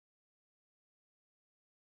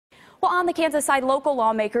Well, on the Kansas side, local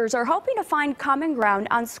lawmakers are hoping to find common ground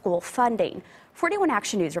on school funding. 41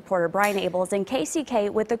 Action News reporter Brian Abel is in KCK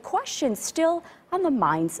with the question still on the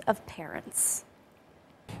minds of parents.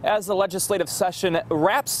 As the legislative session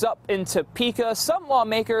wraps up in Topeka, some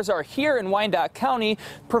lawmakers are here in Wyandotte County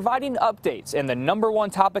providing updates, and the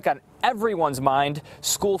 #1 topic on everyone's mind,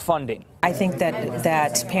 school funding. I think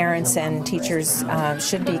that parents and teachers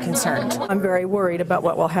should be concerned. I'm very worried about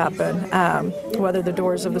what will happen, whether the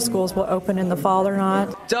doors of the schools will open in the fall or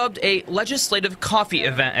not. Dubbed a legislative coffee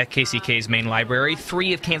event at KCK's main library,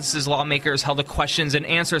 3 of Kansas's lawmakers held a questions and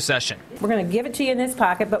answer session. We're going to give it to you in this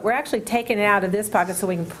pocket, but we're actually taking it out of this pocket so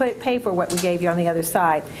we can pay for what we gave you on the other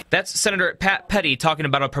side. That's Senator Pat Petty talking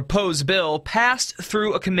about a proposed bill passed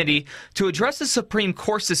through a committee to address the Supreme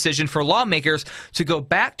Court's decision for lawmakers to go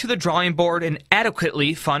back to the drawing board and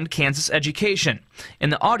adequately fund Kansas education. In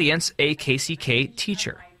the audience, a KCK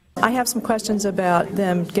teacher. I have some questions about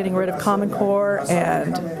them getting rid of Common Core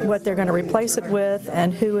and what they're going to replace it with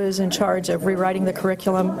and who is in charge of rewriting the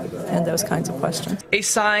curriculum and those kinds of questions. A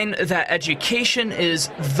sign that education is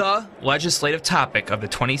the legislative topic of the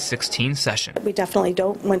 2016 session. We definitely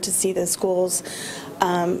don't want to see the schools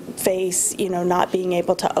face, not being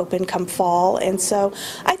able to open come fall. And so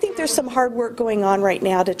I think there's some hard work going on right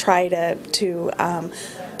now to try to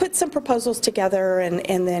put some proposals together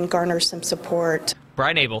and then garner some support.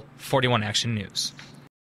 Brian Abel, 41 Action News.